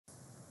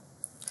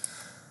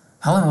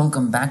Hello and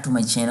welcome back to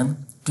my channel.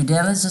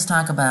 Today let's just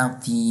talk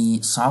about the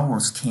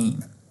solidworks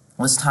cam.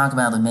 Let's talk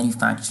about the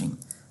manufacturing.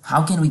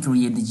 How can we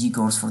create the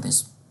G-codes for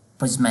this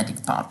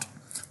prismatic part?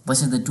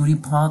 This is the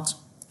 2D part,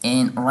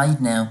 and right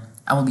now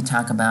I will be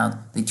talking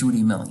about the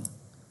 2D milling.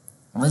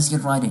 Let's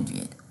get right into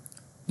it.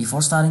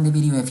 Before starting the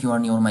video, if you are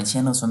new on my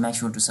channel, so make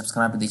sure to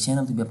subscribe to the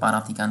channel to be a part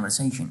of the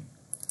conversation.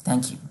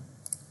 Thank you.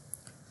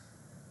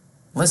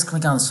 Let's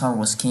click on the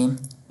solidworks cam.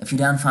 If you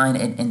don't find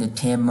it in the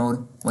tab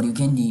mode, what you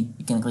can do,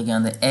 you can click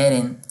on the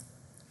add-in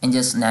and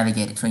just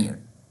navigate it here.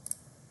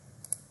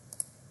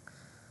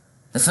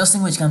 The first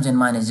thing which comes in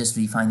mind is just to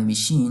define the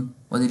machine,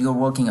 whether you're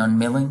working on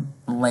milling,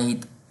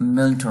 lathe,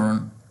 mill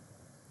turn,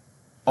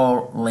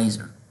 or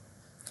laser.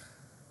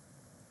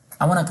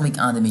 I want to click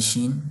on the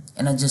machine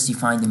and I just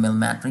define the mill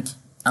metric.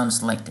 I'll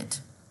select it.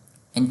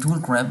 In tool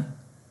grab,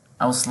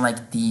 I'll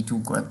select the tool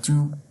grab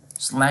 2,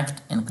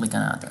 select and click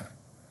on auto.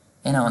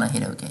 And I want to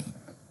hit OK.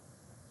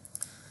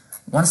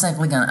 Once I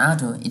click on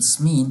auto, it's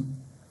mean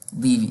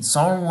the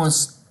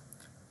solidworks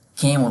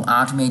cam will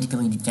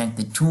automatically detect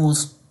the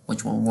tools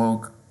which will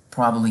work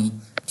properly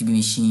to be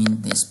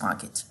machined this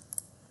pocket.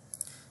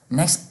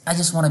 Next, I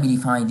just want to be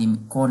define the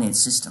coordinate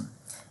system,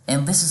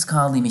 and this is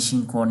called the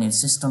machine coordinate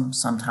system.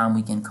 Sometimes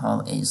we can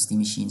call it as the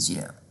machine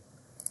 0.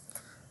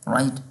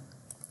 Right?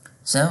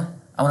 So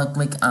I want to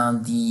click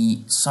on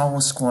the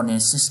solidworks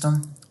coordinate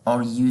system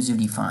or user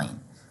define.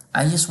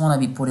 I just want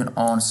to be put it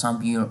on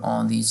somewhere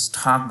on the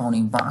stock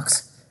bounding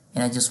box,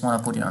 and I just want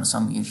to put it on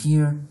somewhere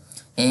here.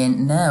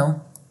 And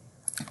now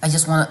I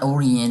just want to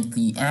orient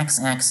the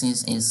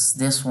x-axis is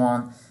this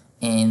one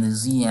and the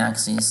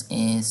z-axis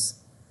is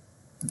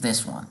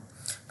this one,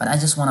 but I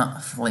just want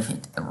to flip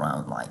it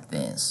around like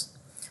this.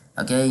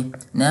 Okay,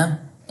 now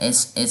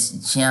it's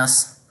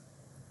just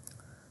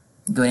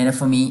good enough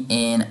for me,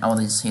 and I'll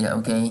just hit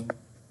OK.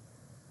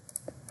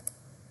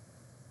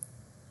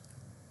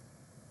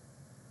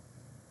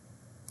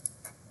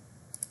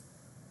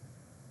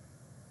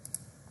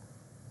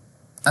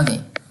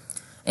 Okay,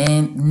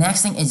 and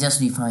next thing is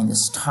just define the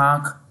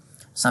stock.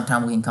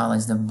 Sometimes we can call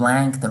it the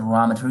blank, the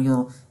raw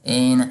material,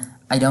 and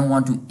I don't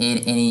want to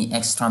add any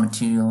extra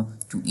material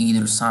to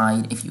either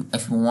side. If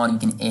you want, you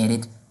can add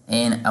it,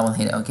 and I will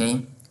hit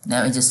OK.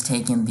 Now it's just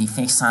taking the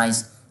fixed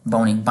size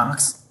bounding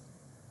box,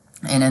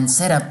 and then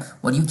setup.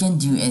 What you can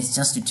do is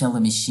just to tell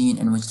the machine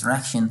in which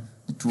direction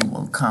the tool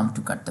will come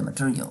to cut the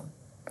material,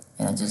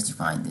 and I just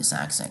define this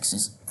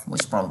x-axis,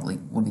 which probably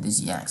will be the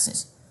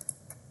z-axis.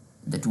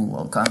 The tool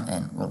will come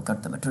and will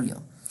cut the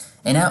material.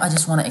 And now I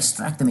just want to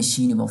extract the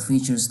machinable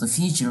features, the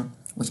feature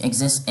which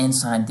exists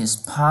inside this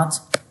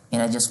part,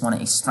 and I just want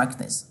to extract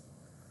this.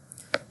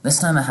 This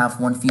time I have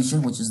one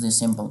feature, which is the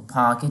simple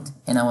pocket,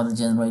 and I want to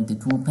generate the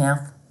tool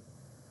path,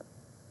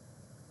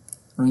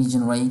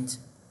 regenerate.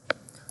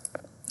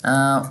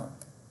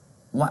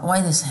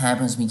 Why this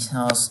happens,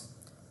 because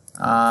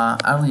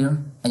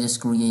earlier I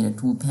just created a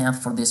tool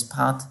path for this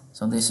part,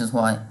 so this is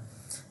why,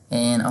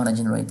 and I want to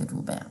generate the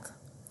tool path,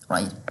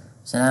 right?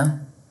 So now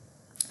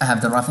I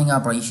have the roughing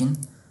operation,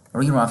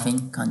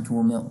 re-roughing,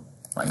 contour mill,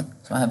 right?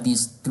 So I have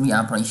these three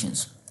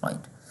operations, right?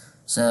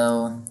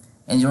 So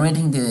in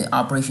generating the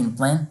operation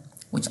plan,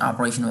 which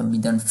operation will be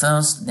done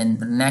first, then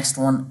the next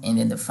one, and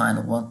then the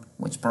final one,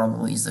 which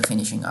probably is the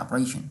finishing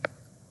operation.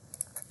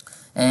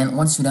 And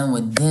once you're done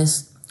with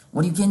this,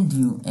 what you can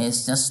do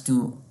is just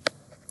to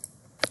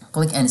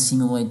click and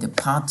simulate the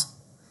part,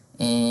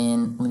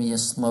 and let me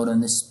just slow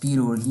down the speed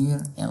over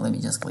here, and let me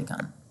just click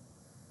on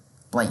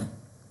play.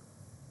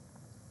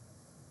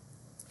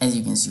 As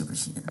you can see over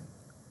here.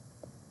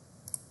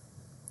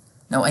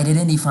 Now I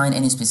didn't define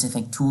any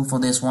specific tool for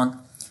this one.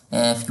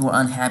 If you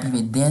are unhappy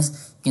with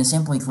this, you can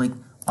simply click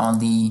on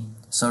the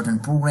certain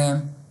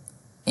program,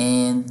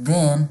 and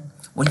then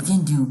what you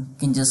can do, you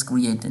can just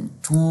create a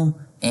tool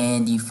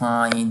and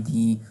define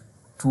the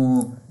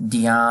tool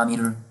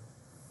diameter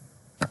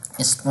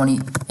is 20,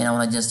 and I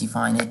want to just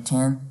define it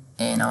 10,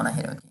 and I want to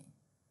hit OK.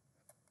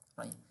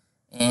 Right.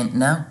 And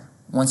now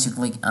once you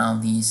click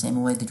on the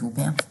simulate the tool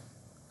path,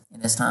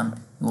 and this time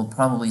you will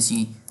probably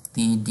see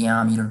the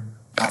diameter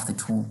of the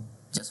tool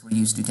just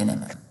reduced to 10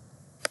 mm.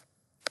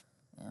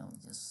 And we'll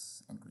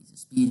just increase the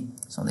speed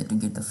so that you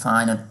get the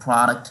final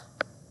product,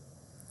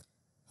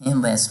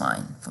 and that's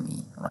fine for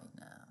me right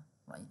now.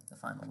 Right, the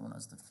final one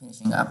is the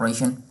finishing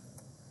operation.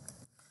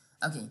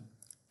 Okay,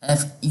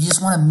 if you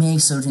just want to make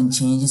certain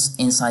changes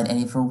inside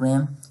any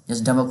program,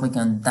 just double click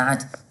on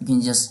that. You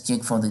can just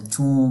check for the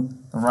tool,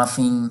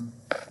 roughing,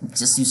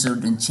 just do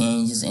certain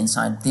changes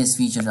inside this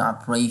feature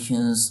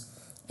operations,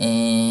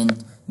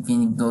 and you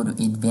can go to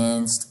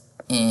advanced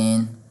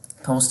and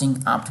posting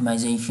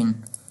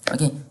optimization.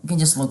 Okay, you can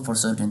just look for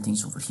certain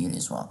things over here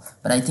as well,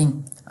 but I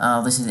think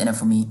this is enough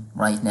for me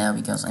right now,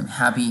 because I'm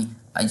happy.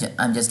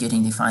 I'm just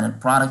getting the final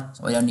product,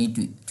 so I don't need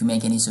to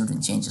make any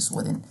certain changes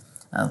within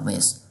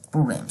these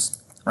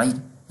programs, right?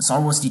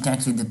 solidworks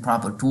detected the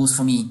proper tools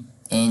for me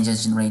and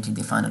just generated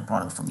the final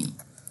product for me.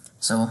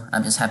 So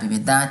I'm just happy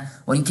with that.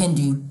 What you can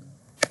do,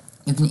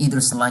 you can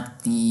either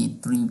select the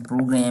three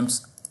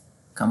programs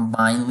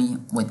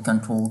combinedly with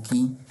control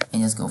key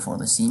and just go for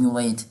the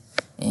simulate,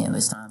 and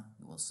this time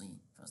you will see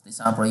first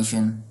this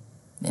operation,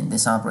 then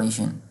this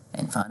operation,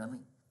 and finally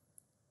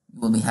you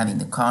will be having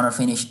the corner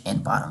finish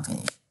and bottom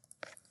finish.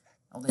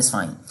 Oh, that's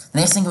fine. The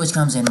next thing which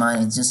comes in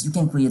mind is just you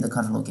can create the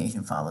cutter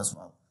location file as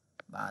well,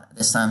 but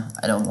this time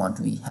I don't want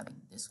to be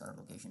having this cutter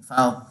location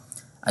file.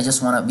 I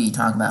just want to be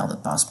talking about the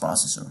post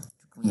processor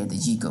to create the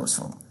G codes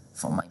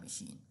for my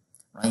machine,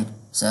 right?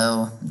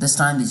 So this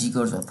time the G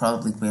codes will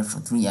probably create for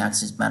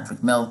 3-axis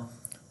metric mill,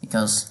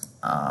 because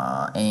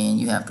and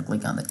you have to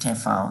click on the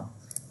TIFF file,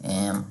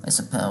 and I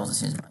suppose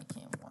this is my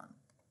cam1,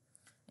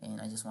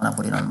 and I just want to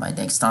put it on my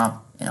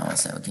desktop, and I will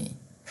say okay,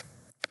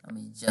 let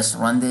me just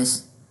run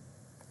this,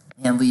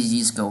 and the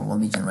G code will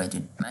be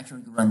generated. Make sure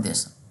you run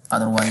this,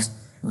 otherwise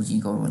your G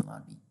code will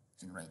not be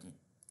generated.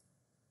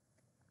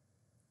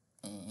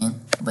 And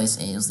this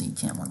is the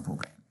cam1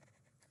 program,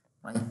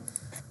 right?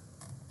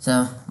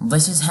 So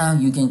this is how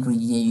you can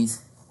create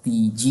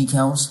the G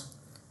codes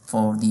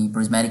for the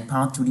prismatic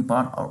part, 2D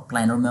part, or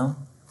planar mill,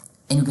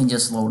 and you can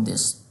just load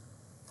this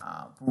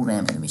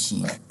program in the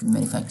machine to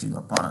manufacture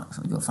your product,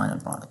 your final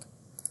product.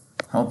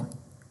 Hope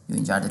you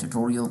enjoyed the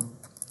tutorial,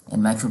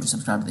 and make sure to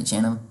subscribe to the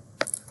channel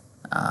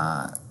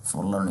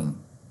for learning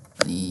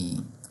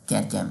the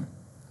CAD/CAM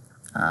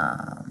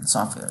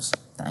softwares.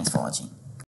 Thanks for watching.